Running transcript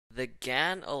The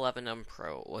GAN 11M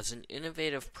Pro was an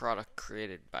innovative product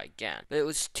created by GAN, but it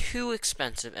was too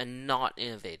expensive and not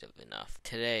innovative enough.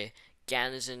 Today,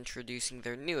 GAN is introducing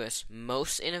their newest,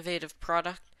 most innovative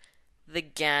product, the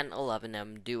GAN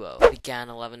 11M Duo. The GAN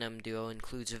 11M Duo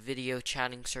includes a video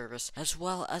chatting service as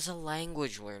well as a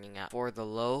language learning app for the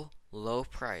low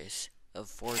price of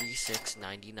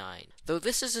 $46.99. Though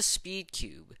this is a speed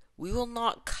cube, we will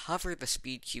not cover the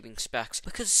speed cubing specs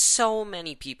because so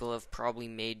many people have probably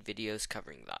made videos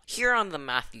covering that. Here on the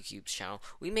MatthewCubes channel,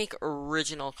 we make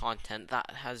original content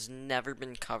that has never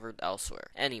been covered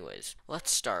elsewhere. Anyways, let's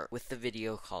start with the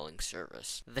video calling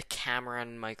service. The camera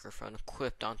and microphone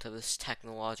equipped onto this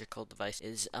technological device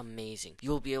is amazing.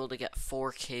 You'll be able to get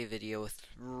 4K video with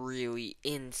really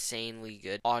insanely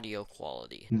good audio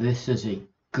quality. This is a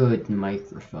good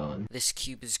microphone. This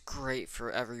cube is great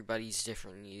for everybody's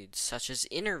different needs, such as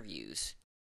interviews.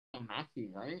 I'm Matthew,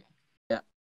 right? Yeah.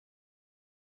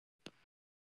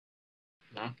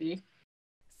 Matthew?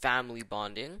 Family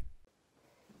bonding.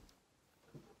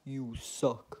 You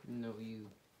suck. No,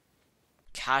 you.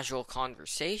 Casual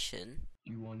conversation.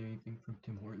 Do you want anything from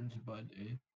Tim Hortons, bud?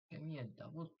 Give me a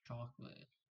double chocolate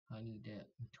honey dip,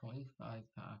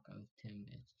 25-pack of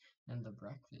Timbits, and the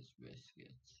breakfast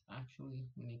biscuits. Actually,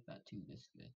 we make that 2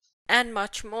 biscuits. And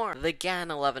much more. The GAN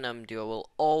 11M Duo will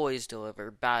always deliver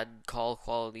bad call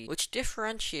quality, which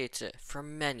differentiates it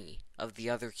from many of the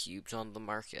other cubes on the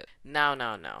market.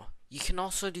 Now. You can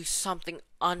also do something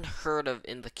unheard of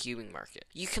in the cubing market.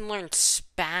 You can learn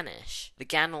Spanish. The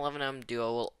GAN 11M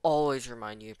Duo will always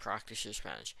remind you to practice your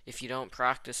Spanish. If you don't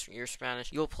practice your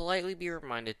Spanish, you'll politely be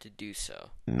reminded to do so.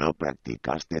 No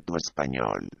practicaste tu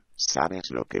español. ¿Sabes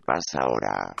lo que pasa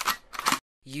ahora?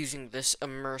 Using this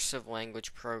immersive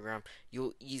language program,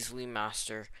 you'll easily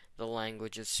master the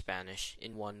language of Spanish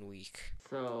in 1 week.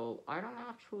 So, I don't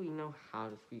actually know how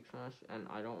to speak Spanish, and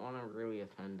I don't want to really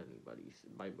offend anybody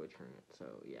by butchering it, so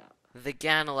yeah. The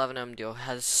GAN 11M Duo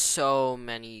has so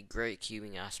many great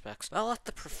cubing aspects, but I'll let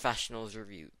the professionals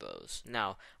review those.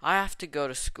 Now, I have to go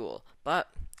to school,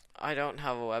 but I don't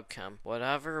have a webcam.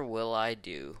 Whatever will I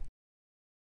do?